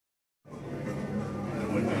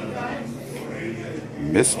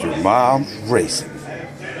Mr. Mom's Racing.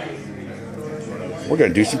 We're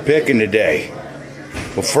going to do some picking today.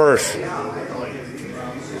 But first, we gotta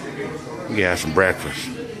have some breakfast.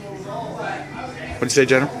 What'd you say,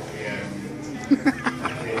 Jenna?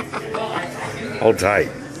 Hold tight.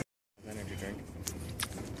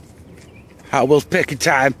 Hot Wheels picking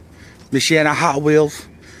time. Michiana Hot Wheels.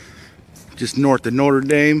 Just north of Notre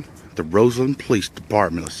Dame. The Roseland Police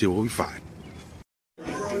Department. Let's see what we find.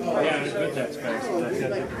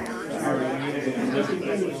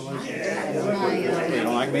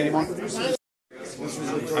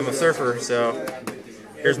 I'm a surfer, so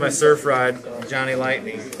here's my surf ride, Johnny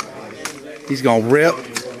Lightning. He's gonna rip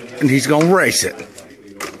and he's gonna race it.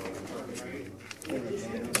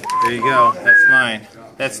 There you go. That's mine.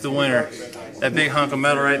 That's the winner. That big hunk of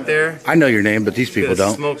metal right there. I know your name, but these people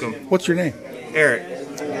don't. Smoke him. What's your name? Eric.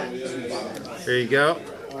 There you go.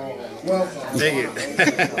 Thank you.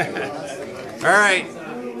 All right,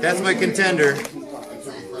 that's my contender.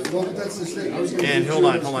 And hold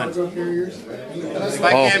on. If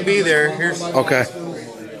I can't be there, here's. Okay.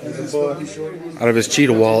 Out of his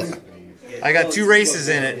cheetah wallet. I got 2 races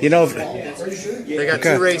in it. You know. They got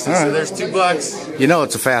 2 races, right. So there's $2. You know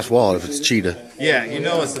it's a fast wallet if it's cheetah. Yeah, you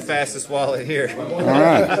know it's the fastest wallet here. All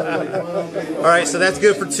right. All right, so that's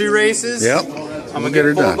good for 2 races. Yep. I'm gonna get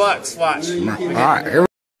 $4. Watch. All right. Here we go.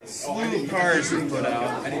 Slew of cars to put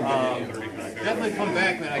out. Definitely come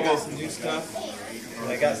back, man. I got some new stuff.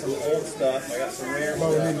 I got some old stuff. I got some rare stuff.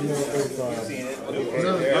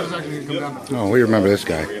 Oh, we remember this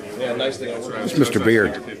guy. Yeah, nice thing. It's Mr.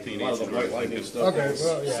 Beard. Okay,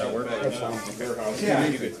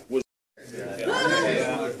 well,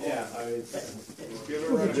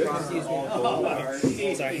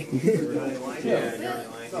 yeah.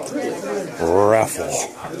 Raffle.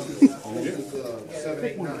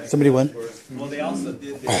 Somebody win? Oh,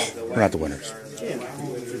 we're not the winners.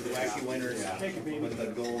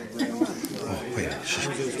 Oh, wait.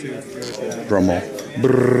 Drum roll.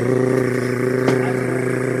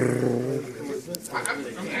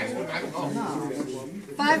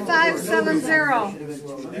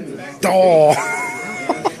 5570. Oh.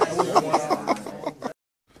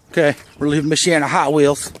 Okay, we're leaving Michiana Hot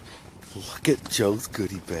Wheels. Look at Joe's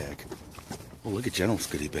goodie bag. Oh, look at General's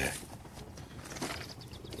goodie bag.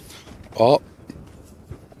 Oh,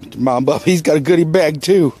 Mom Bubba, he's got a goodie bag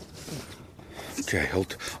too. Okay,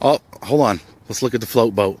 hold on. Let's look at the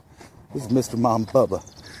float boat. This is Mr. Mom Bubba.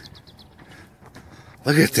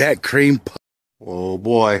 Look at that cream puff. Oh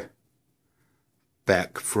boy.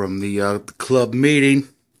 Back from the club meeting.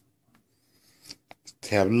 Let's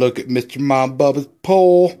have a look at Mr. Mom Bubba's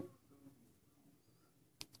pole.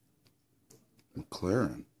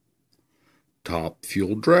 McLaren. Top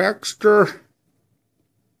Fuel Dragster.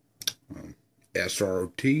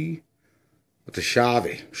 SRT. With the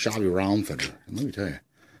Shabby round fender. And let me tell you,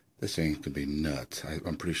 this thing could be nuts.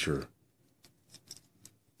 I'm pretty sure.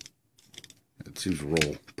 It seems to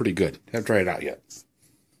roll pretty good. Haven't tried it out yet.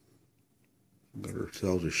 Got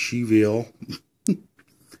ourselves a Chevelle.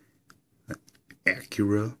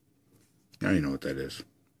 Acura. Now you know what that is.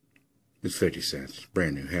 It's 50 cents.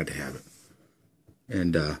 Brand new. Had to have it.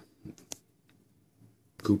 And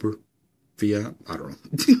Cooper. Fiat. I don't know.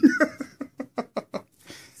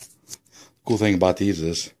 Cool thing about these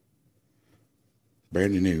is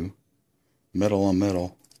brand new. Metal on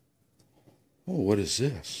metal. Oh, what is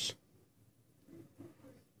this?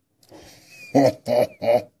 For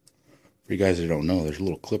you guys that don't know, there's a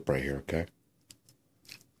little clip right here, okay?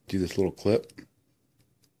 Do this little clip.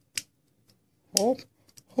 Oh,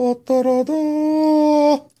 da, da,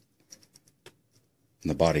 da. And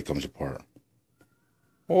the body comes apart.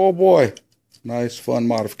 Oh boy. Nice, fun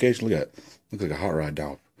modification. Look at it. Looks like a hot rod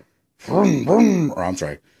down. Vroom, vroom. Or I'm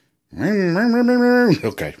sorry.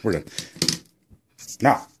 Okay, we're done.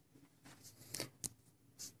 Now,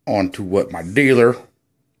 on to what my dealer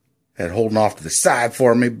had holding off to the side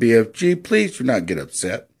for me. BFG, please do not get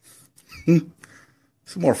upset. Some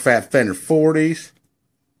more Fat Fender 40s.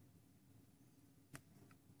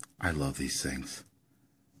 I love these things.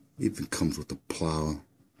 Even comes with the plow.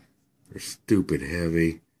 They're stupid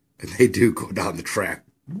heavy. And they do go down the track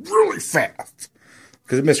really fast.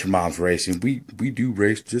 Because at Mr. Mom's Racing, we do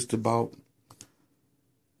race just about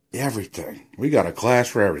everything. We got a class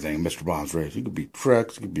for everything at Mr. Mom's Racing. It could be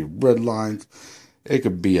trucks, it could be red lines, it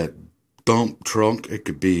could be a dump trunk, it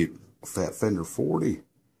could be a Fat Fender 40.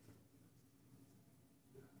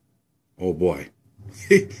 Oh boy.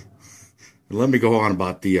 Let me go on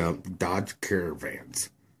about the Dodge Caravans.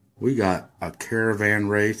 We got a caravan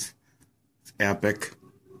race. It's epic.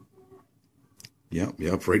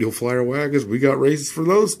 Yep. Radio Flyer wagons. We got races for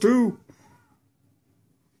those too.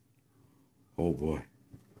 Oh boy.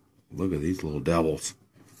 Look at these little devils.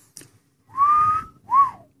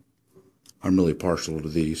 I'm really partial to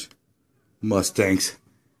these Mustangs.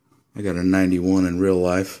 I got a 91 in real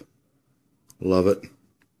life. Love it.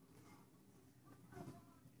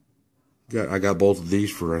 I got both of these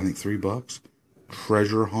for, I think, $3.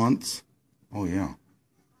 Treasure hunts. Oh, yeah.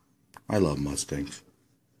 I love Mustangs.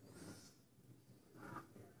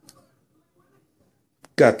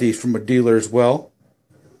 Got these from a dealer as well.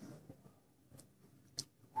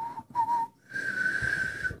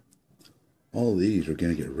 All of these are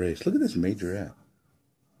going to get raced. Look at this majorette.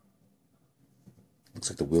 Looks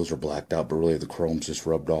like the wheels are blacked out, but really the chrome's just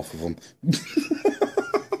rubbed off of them.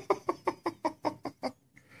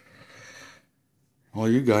 Well,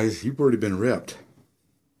 you guys, you've already been ripped.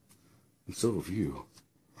 And so have you.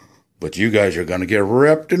 But you guys are going to get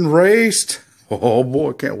ripped and raced. Oh,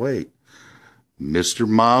 boy, can't wait. Mr.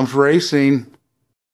 Mom's Racing.